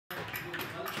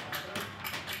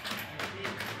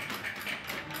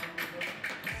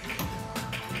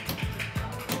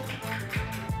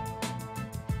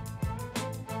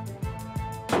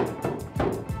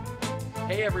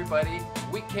Hey everybody,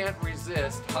 we can't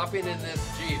resist hopping in this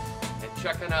Jeep and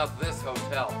checking out this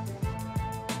hotel.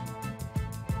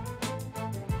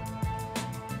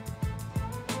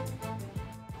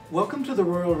 Welcome to the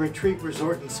Royal Retreat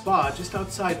Resort and Spa just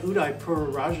outside Udaipur,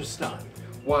 Rajasthan.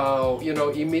 Wow, you know,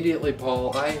 immediately,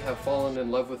 Paul, I have fallen in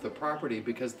love with the property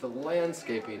because the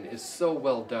landscaping is so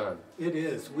well done. It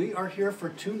is. We are here for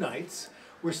 2 nights.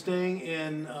 We're staying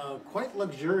in quite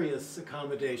luxurious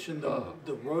accommodation,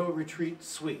 the Royal Retreat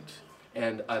Suite.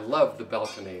 And I love the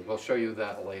balcony. We'll show you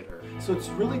that later. So it's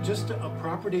really just a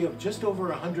property of just over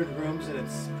 100 rooms, and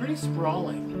it's pretty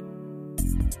sprawling.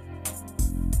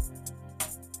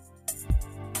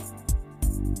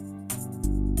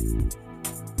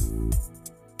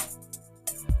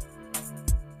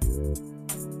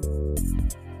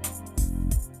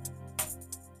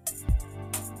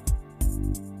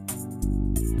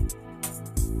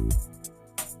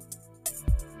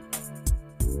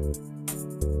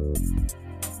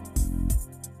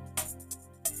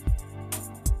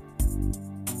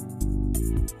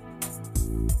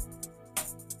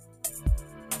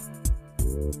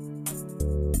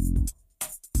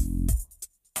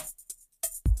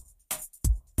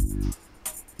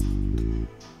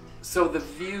 So the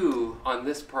view on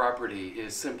this property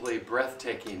is simply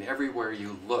breathtaking everywhere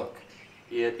you look.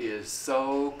 It is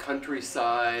so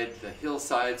countryside, the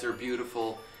hillsides are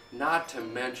beautiful, not to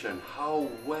mention how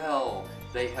well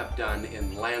they have done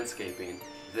in landscaping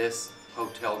this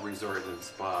hotel, resort, and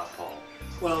spa, Paul.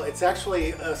 Well, it's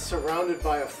actually surrounded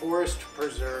by a forest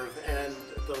preserve, and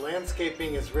the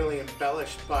landscaping is really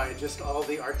embellished by just all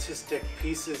the artistic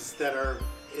pieces that are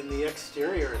in the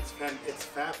exterior. It's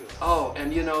fabulous. Oh,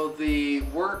 and you know, the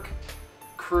work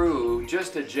crew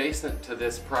just adjacent to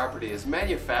this property is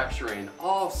manufacturing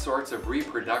all sorts of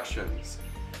reproductions,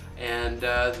 and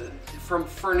from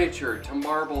furniture to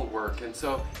marble work, and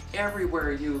so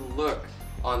everywhere you look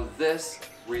on this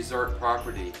resort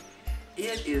property,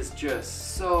 it is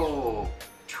just so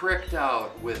tricked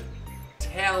out with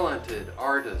talented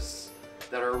artists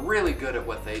that are really good at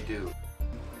what they do.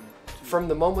 From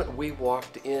the moment we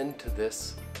walked into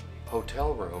this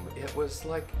hotel room, it was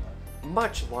like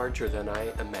much larger than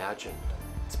I imagined.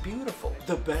 It's beautiful.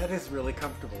 The bed is really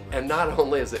comfortable. And not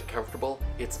only is it comfortable,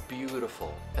 it's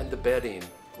beautiful. And the bedding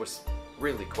was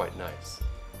really quite nice.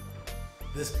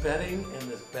 This bedding and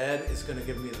this bed is going to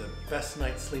give me the best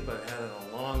night's sleep I've had in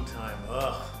a long time.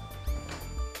 Ugh.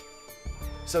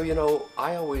 So, you know,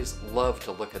 I always love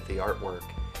to look at the artwork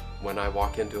when I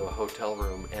walk into a hotel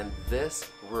room, and this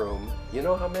room, you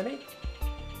know how many?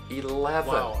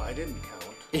 11. Wow, I didn't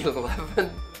count.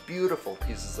 11 beautiful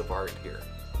pieces of art here.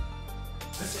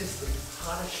 This is the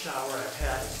hottest shower I've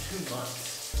had in 2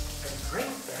 months. And great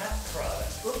bath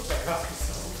product. Oops, I got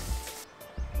myself.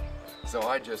 So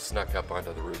I just snuck up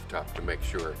onto the rooftop to make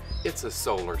sure. It's a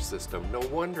solar system. No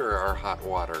wonder our hot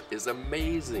water is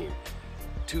amazing.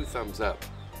 2 thumbs up.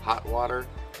 Hot water,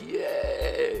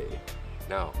 yay!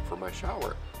 Now for my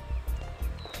shower.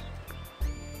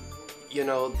 You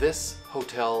know, this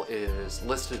hotel is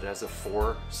listed as a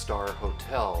 4-star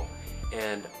hotel,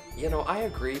 and you know, I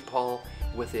agree, Paul,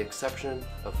 with the exception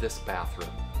of this bathroom.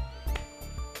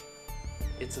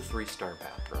 It's a 3-star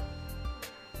bathroom.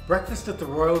 Breakfast at the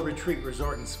Royal Retreat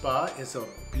Resort and Spa is a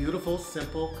beautiful,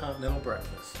 simple continental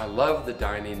breakfast. I love the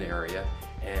dining area,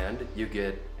 and you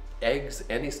get eggs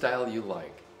any style you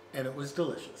like. And it was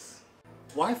delicious.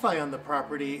 Wi-Fi on the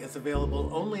property is available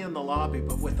only in the lobby,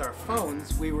 but with our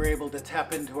phones, we were able to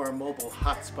tap into our mobile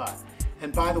hotspot.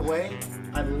 And by the way,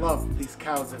 I love these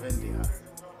cows of India.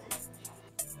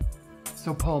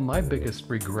 So Paul, my biggest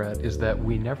regret is that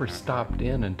we never stopped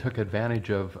in and took advantage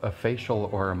of a facial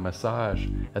or a massage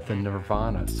at the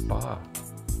Nirvana Spa.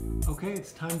 Okay,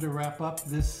 it's time to wrap up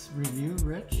this review,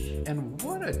 Rich. And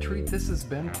what a treat this has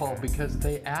been, Paul, because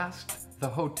they asked the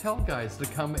hotel guys to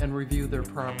come and review their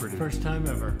property. First time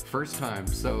ever. First time,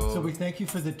 so we thank you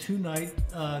for the 2-night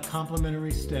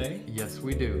complimentary stay. Yes,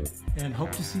 we do. And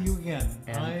hope to see you again.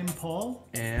 I'm Paul.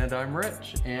 And I'm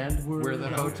Rich. And we're the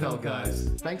hotel guys.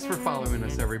 Thanks for following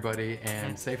us, everybody,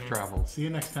 and safe travels. See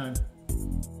you next time.